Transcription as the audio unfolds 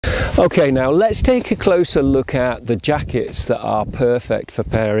Okay, now let's take a closer look at the jackets that are perfect for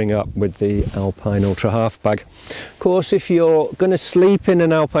pairing up with the Alpine Ultra Half Bag. Of course, if you're going to sleep in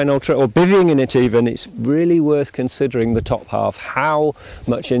an Alpine Ultra or bivvying in it even, it's really worth considering the top half. How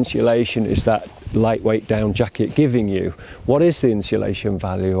much insulation is that lightweight down jacket giving you? What is the insulation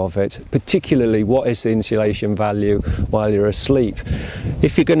value of it? Particularly, what is the insulation value while you're asleep?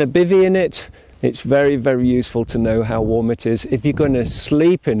 If you're going to bivvy in it, it's very, very useful to know how warm it is. If you're going to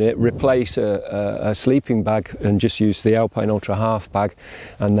sleep in it, replace a sleeping bag and just use the Alpine Ultra Half Bag,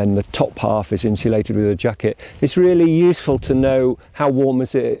 and then the top half is insulated with a jacket. It's really useful to know how warm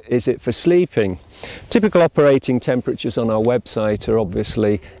is it for sleeping. Typical operating temperatures on our website are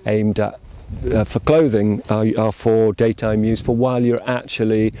obviously aimed at for clothing are for daytime use, for while you're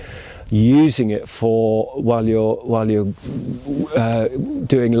actually using it for while you're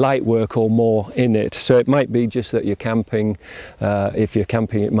doing light work or more in it. So it might be just that you're camping. If you're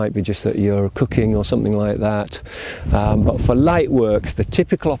camping, it might be just that you're cooking or something like that. But for light work, the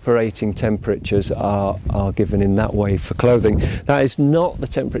typical operating temperatures are given in that way for clothing. That is not the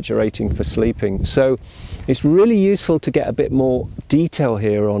temperature rating for sleeping. So it's really useful to get a bit more detail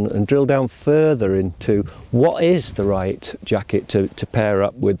here on and drill down further into what is the right jacket to pair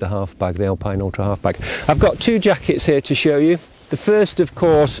up with the half bag, the Alpine Ultra Half Bag. I've got two jackets here to show you. The first, of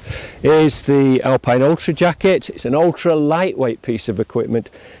course, is the Alpine Ultra jacket. It's an ultra lightweight piece of equipment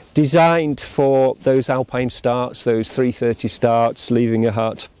designed for those alpine starts, those 3:30 starts, leaving a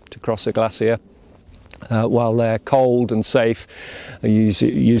hut to cross a glacier. While they're cold and safe,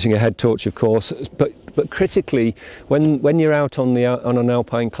 using a head torch, of course, but critically, when you're out on an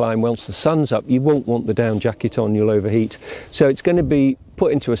alpine climb, once the sun's up, you won't want the down jacket on, you'll overheat. So it's going to be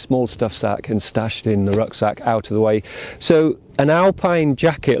put into a small stuff sack and stashed in the rucksack out of the way. So an alpine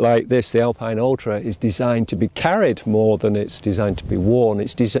jacket like this, the Alpine Ultra, is designed to be carried more than it's designed to be worn.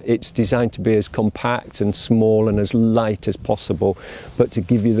 It's designed to be as compact and small and as light as possible, but to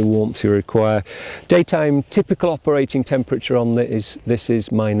give you the warmth you require. Daytime typical operating temperature on this is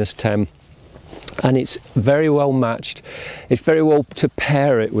 -10. And it's very well matched. It's very well to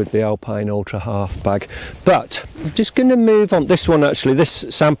pair it with the Alpine Ultra Half Bag. But I'm just going to move on. This one, actually, this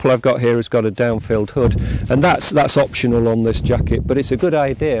sample I've got here has got a down-filled hood, and that's optional on this jacket, but it's a good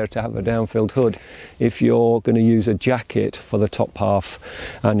idea to have a down-filled hood if you're going to use a jacket for the top half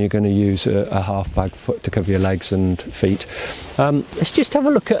and you're going to use a half bag to cover your legs and feet. Let's just have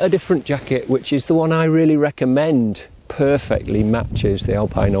a look at a different jacket, which is the one I really recommend. Perfectly matches the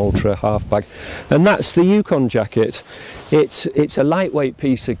Alpine Ultra Half Bag, and that's the Yukon jacket. It's a lightweight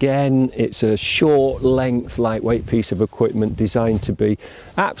piece again. It's a short length lightweight piece of equipment designed to be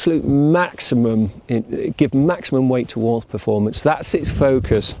absolute maximum, give maximum weight to warmth performance. That's its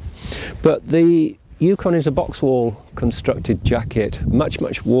focus. But the Yukon is a box wall constructed jacket,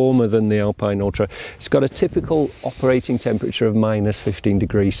 much warmer than the Alpine Ultra. It's got a typical operating temperature of -15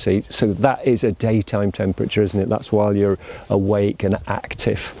 degrees C, so that is a daytime temperature, isn't it? That's while you're awake and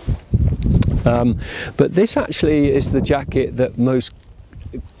active. But this actually is the jacket that most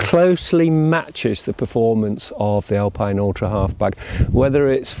closely matches the performance of the Alpine Ultra Half Bag, whether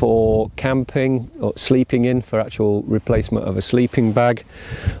it's for camping or sleeping in, for actual replacement of a sleeping bag,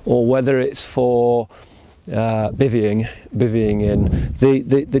 or whether it's for bivvying in.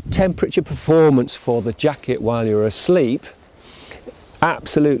 The temperature performance for the jacket while you're asleep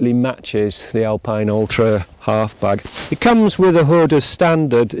absolutely matches the Alpine Ultra Half Bag. It comes with a hood as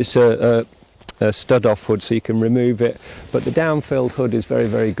standard. It's a stud off hood, so you can remove it, but the down-filled hood is very,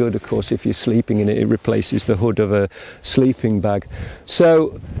 very good. Of course, if you're sleeping in it, it replaces the hood of a sleeping bag.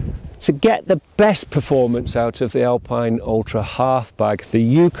 So to get the best performance out of the Alpine Ultra Half Bag, the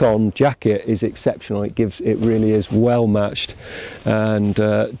Yukon jacket is exceptional. It really is well matched and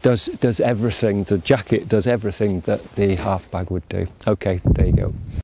does everything. The jacket does everything that the half bag would do. Okay, there you go.